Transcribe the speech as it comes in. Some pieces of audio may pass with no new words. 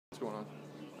going on?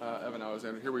 Evan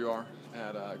Alexander. Here we are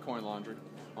at Coin Laundry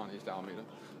on East Alameda.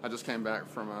 I just came back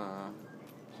from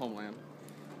Homeland.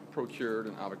 Procured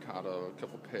an avocado, a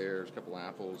couple pears, a couple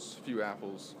apples, a few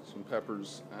apples, some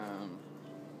peppers.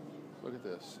 Look at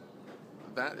this.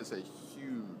 That is a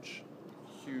huge,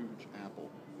 huge apple.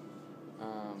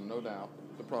 No doubt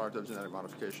the product of genetic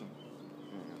modification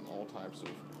and all types of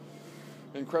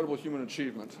incredible human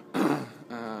achievement.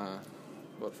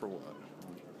 But for what?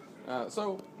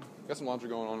 So, got some laundry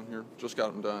going on here. Just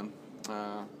got them done.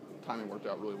 Timing worked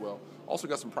out really well. Also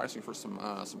got some pricing for some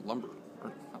lumber.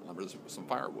 Or not lumber, some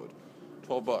firewood.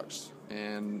 $12.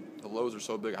 And the loads are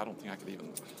so big, I don't think I could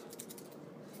even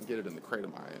get it in the crate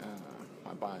of my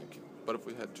bike. But if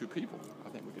we had two people, I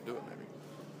think we could do it maybe.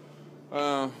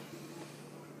 I'm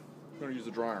going to use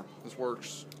the dryer. This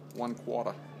works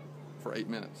 1/4 for 8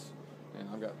 minutes. And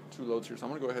I've got 2 loads here, so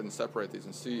I'm going to go ahead and separate these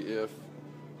and see if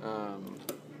I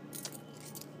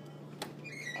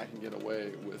can get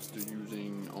away with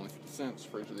using only 50 cents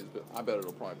for each of these. But I bet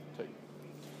it'll probably take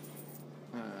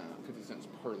 50 cents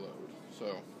per load.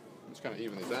 So let's kind of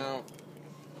even these out.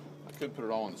 I could put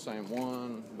it all in the same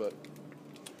one, but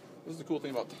this is the cool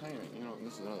thing about timing. You know, and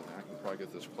this is another thing. I can probably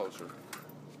get this closer.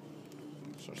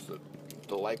 So just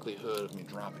the likelihood of me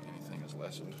dropping anything is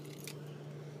lessened.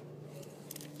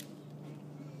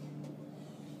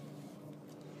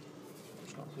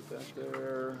 Just gonna put that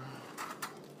there.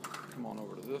 Come on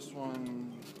over to this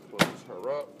one. Close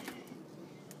her up.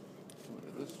 Come over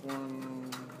to this one.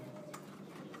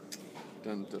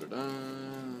 Dun, dun, dun,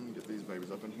 dun. Get these babies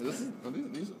up in here.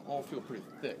 These all feel pretty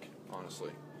thick,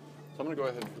 honestly. So I'm going to go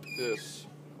ahead and put this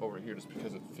over here just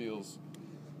because it feels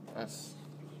less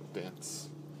dense.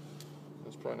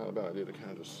 It's probably not a bad idea to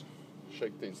kind of just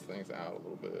shake these things out a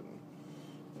little bit and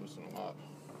loosen them up.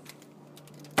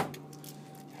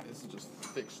 This is just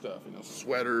thick stuff, you know,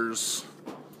 sweaters,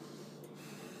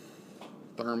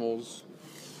 thermals,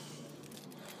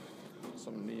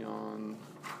 some neon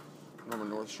Norman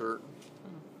North shirt.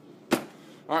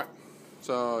 All right,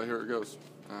 so here it goes.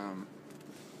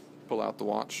 Pull out the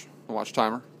watch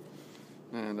timer,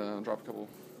 and drop a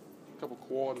couple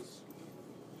quarters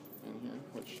in here,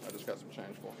 which I just got some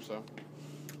change for. So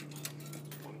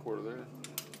 1/4 there,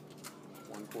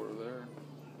 1/4 there.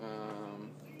 I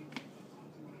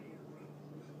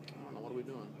don't know, what are we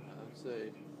doing? I'd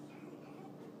say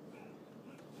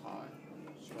high,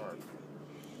 start,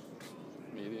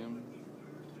 medium.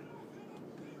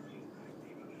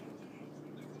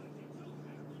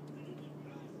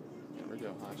 There we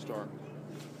go, high start.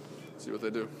 See what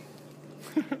they do.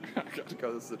 I got to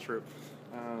go, this is a trip.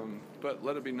 But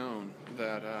let it be known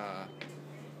that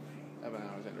Evan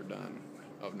Alexander Dunn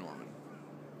of Norman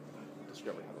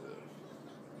discovered how to live.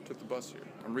 Took the bus here.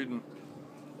 I'm reading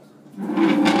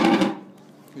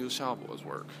Liu Xiaobo's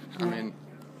work. I mean,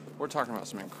 we're talking about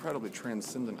some incredibly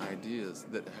transcendent ideas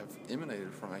that have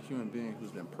emanated from a human being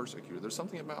who's been persecuted. There's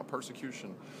something about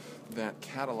persecution that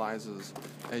catalyzes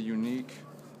a unique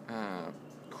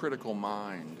critical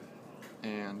mind,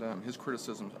 and his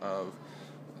criticisms of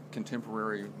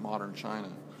contemporary modern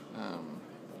China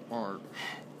are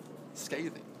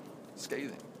scathing.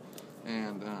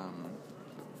 And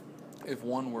if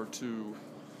one were to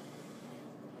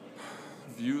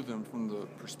view them from the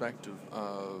perspective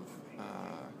of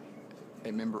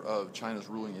a member of China's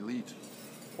ruling elite,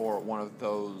 or one of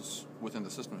those within the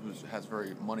system who has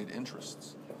very moneyed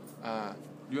interests,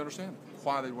 you understand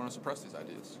why they want to suppress these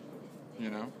ideas. You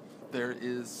know, there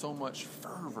is so much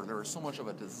fervor, there is so much of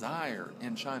a desire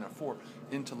in China for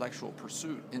intellectual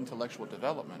pursuit, intellectual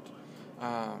development,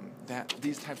 that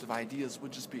these types of ideas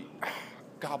would just be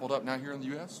gobbled up. Now here in the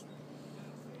U.S.,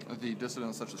 the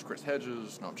dissidents such as Chris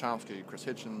Hedges, Noam Chomsky, Chris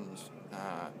Hitchens,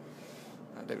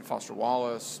 David Foster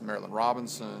Wallace, Marilyn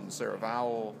Robinson, Sarah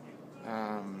Vowell,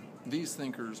 these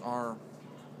thinkers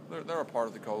they're a part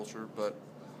of the culture, but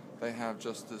they have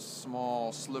just this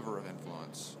small sliver of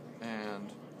influence.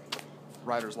 And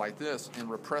writers like this in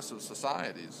repressive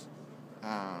societies,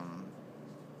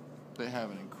 they have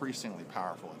an increasingly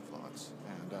powerful influence.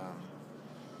 And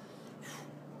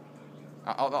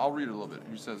I'll read it a little bit.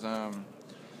 He says,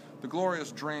 the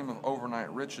glorious dream of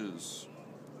overnight riches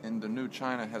in the new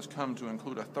China has come to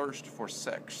include a thirst for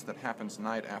sex that happens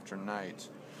night after night.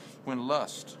 When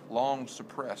lust, long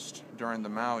suppressed during the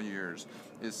Mao years,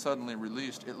 is suddenly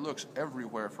released, it looks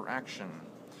everywhere for action.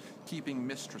 Keeping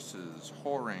mistresses,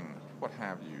 whoring, what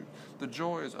have you. The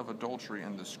joys of adultery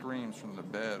and the screams from the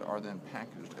bed are then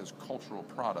packaged as cultural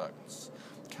products.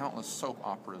 Countless soap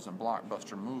operas and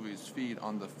blockbuster movies feed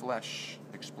on the flesh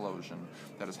explosion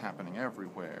that is happening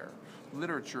everywhere.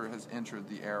 Literature has entered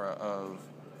the era of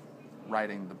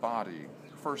writing the body,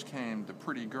 First came the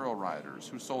pretty girl writers,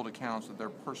 who sold accounts of their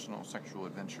personal sexual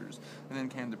adventures, and then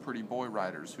came the pretty boy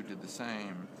writers, who did the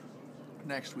same.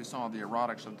 Next, we saw the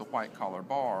erotics of the white-collar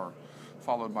bar,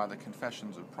 followed by the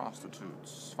confessions of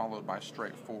prostitutes, followed by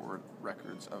straightforward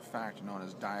records of fact known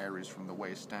as diaries from the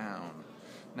waist down.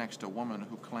 Next, a woman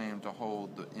who claimed to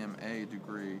hold the M.A.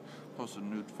 degree posted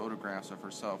nude photographs of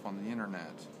herself on the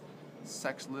internet.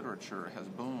 Sex literature has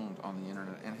boomed on the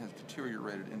internet and has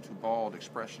deteriorated into bald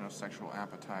expression of sexual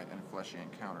appetite and fleshy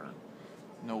encounter.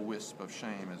 No wisp of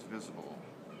shame is visible.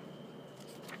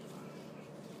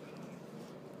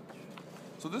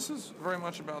 So this is very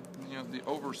much about the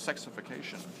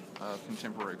over-sexification of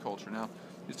contemporary culture. Now,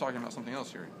 he's talking about something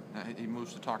else here. Now, he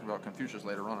moves to talk about Confucius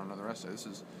later on in another essay. This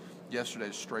is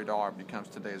yesterday's stray dog becomes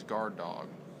today's guard dog.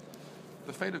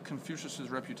 The fate of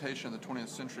Confucius's reputation in the 20th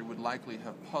century would likely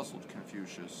have puzzled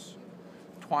Confucius.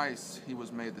 Twice he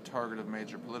was made the target of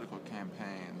major political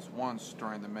campaigns, once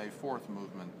during the May 4th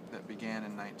movement that began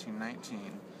in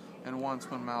 1919, and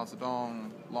once when Mao Zedong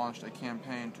launched a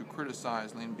campaign to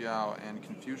criticize Lin Biao and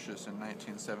Confucius in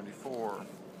 1974.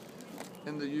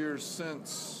 In the years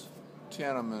since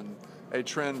Tiananmen, a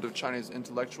trend of Chinese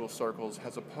intellectual circles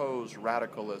has opposed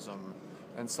radicalism,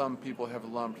 and some people have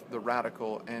lumped the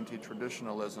radical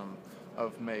anti-traditionalism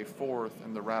of May 4th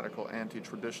and the radical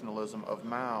anti-traditionalism of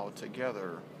Mao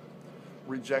together,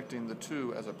 rejecting the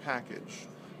two as a package.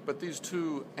 But these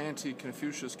two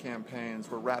anti-Confucius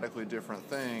campaigns were radically different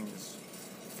things.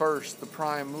 First, the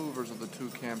prime movers of the two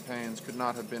campaigns could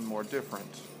not have been more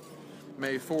different.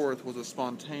 May 4th was a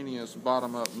spontaneous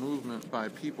bottom-up movement by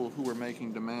people who were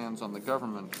making demands on the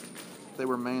government. They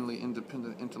were mainly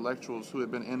independent intellectuals who had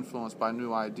been influenced by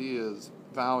new ideas,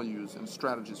 values, and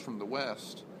strategies from the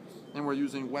West, and were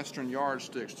using Western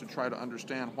yardsticks to try to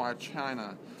understand why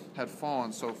China had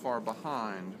fallen so far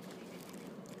behind.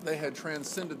 They had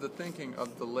transcended the thinking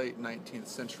of the late 19th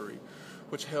century,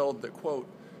 which held that, quote,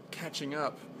 catching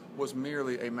up was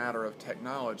merely a matter of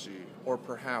technology, or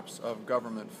perhaps of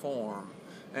government form,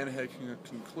 and had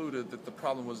concluded that the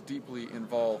problem was deeply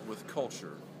involved with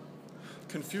culture.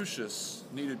 Confucius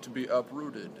needed to be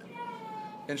uprooted.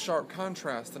 In sharp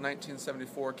contrast, the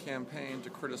 1974 campaign to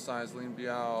criticize Lin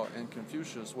Biao and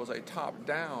Confucius was a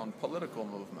top-down political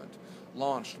movement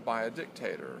launched by a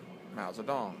dictator, Mao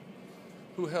Zedong,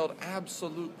 who held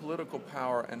absolute political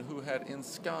power and who had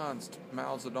ensconced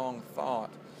Mao Zedong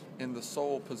thought in the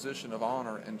sole position of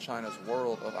honor in China's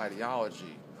world of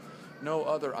ideology. No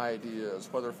other ideas,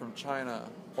 whether from China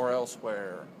or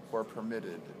elsewhere, were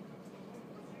permitted.